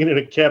to bring in an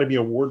Academy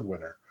Award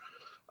winner.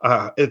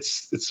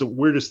 It's the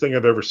weirdest thing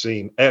I've ever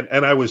seen.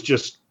 And I was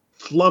just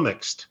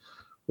flummoxed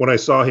when I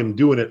saw him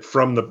doing it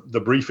from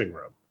the briefing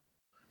room,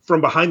 from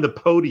behind the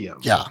podium.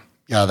 Yeah,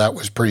 that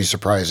was pretty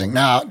surprising.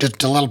 Now,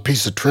 just a little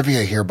piece of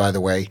trivia here, by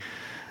the way.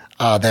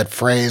 That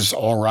phrase,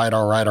 all right.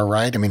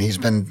 I mean, he's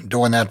been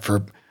doing that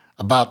for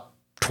about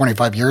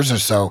 25 years or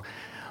so.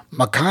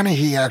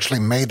 McConaughey actually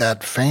made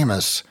that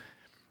famous.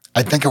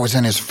 I think it was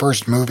in his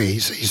first movie. He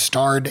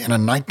starred in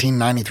a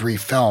 1993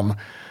 film,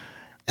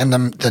 and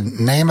the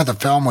name of the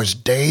film was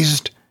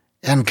Dazed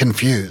and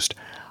Confused.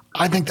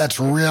 I think that's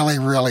really,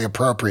 really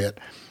appropriate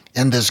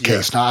in this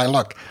case. Yeah.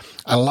 Now,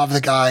 I love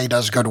the guy. He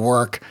does good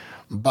work,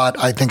 but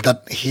I think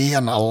that he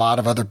and a lot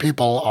of other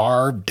people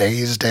are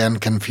dazed and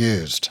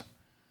confused.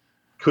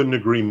 Couldn't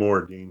agree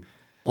more, Dean.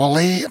 Well,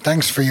 Lee,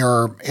 thanks for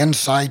your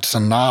insights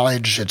and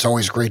knowledge. It's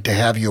always great to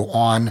have you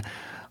on.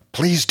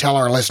 Please tell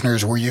our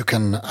listeners where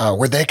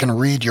they can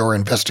read your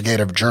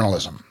investigative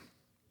journalism.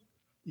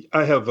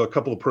 I have a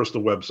couple of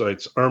personal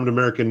websites,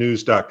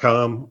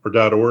 armedamericannews.com or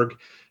 .org,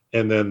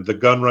 and then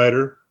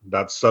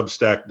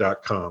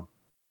thegunwriter.substack.com.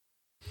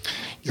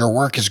 Your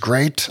work is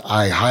great.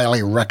 I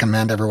highly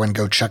recommend everyone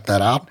go check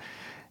that out.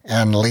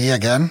 And Lee,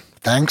 again,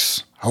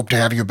 thanks. Hope to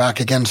have you back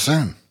again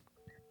soon.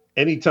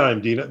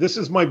 Anytime, Dina. This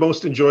is my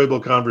most enjoyable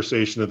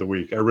conversation of the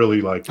week. I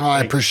really like it. Oh,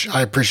 I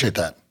appreciate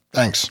that.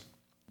 Thanks.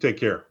 Take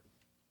care.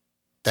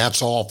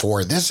 That's all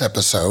for this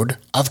episode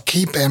of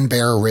Keep and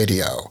Bear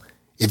Radio.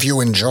 If you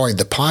enjoyed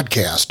the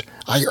podcast,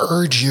 I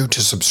urge you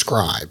to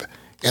subscribe.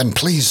 And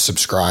please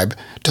subscribe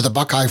to the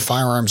Buckeye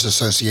Firearms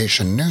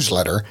Association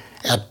newsletter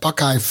at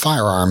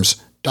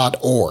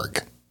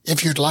buckeyefirearms.org.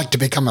 If you'd like to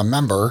become a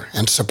member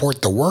and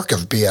support the work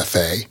of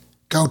BFA,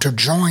 go to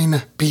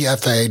joinbfa.org.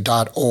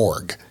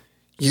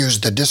 Use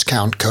the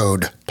discount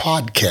code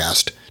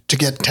PODCAST to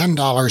get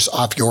 $10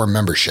 off your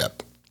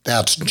membership.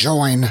 That's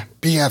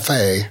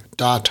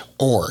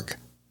joinbfa.org.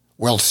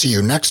 We'll see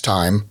you next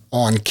time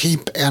on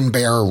Keep and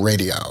Bear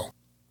Radio.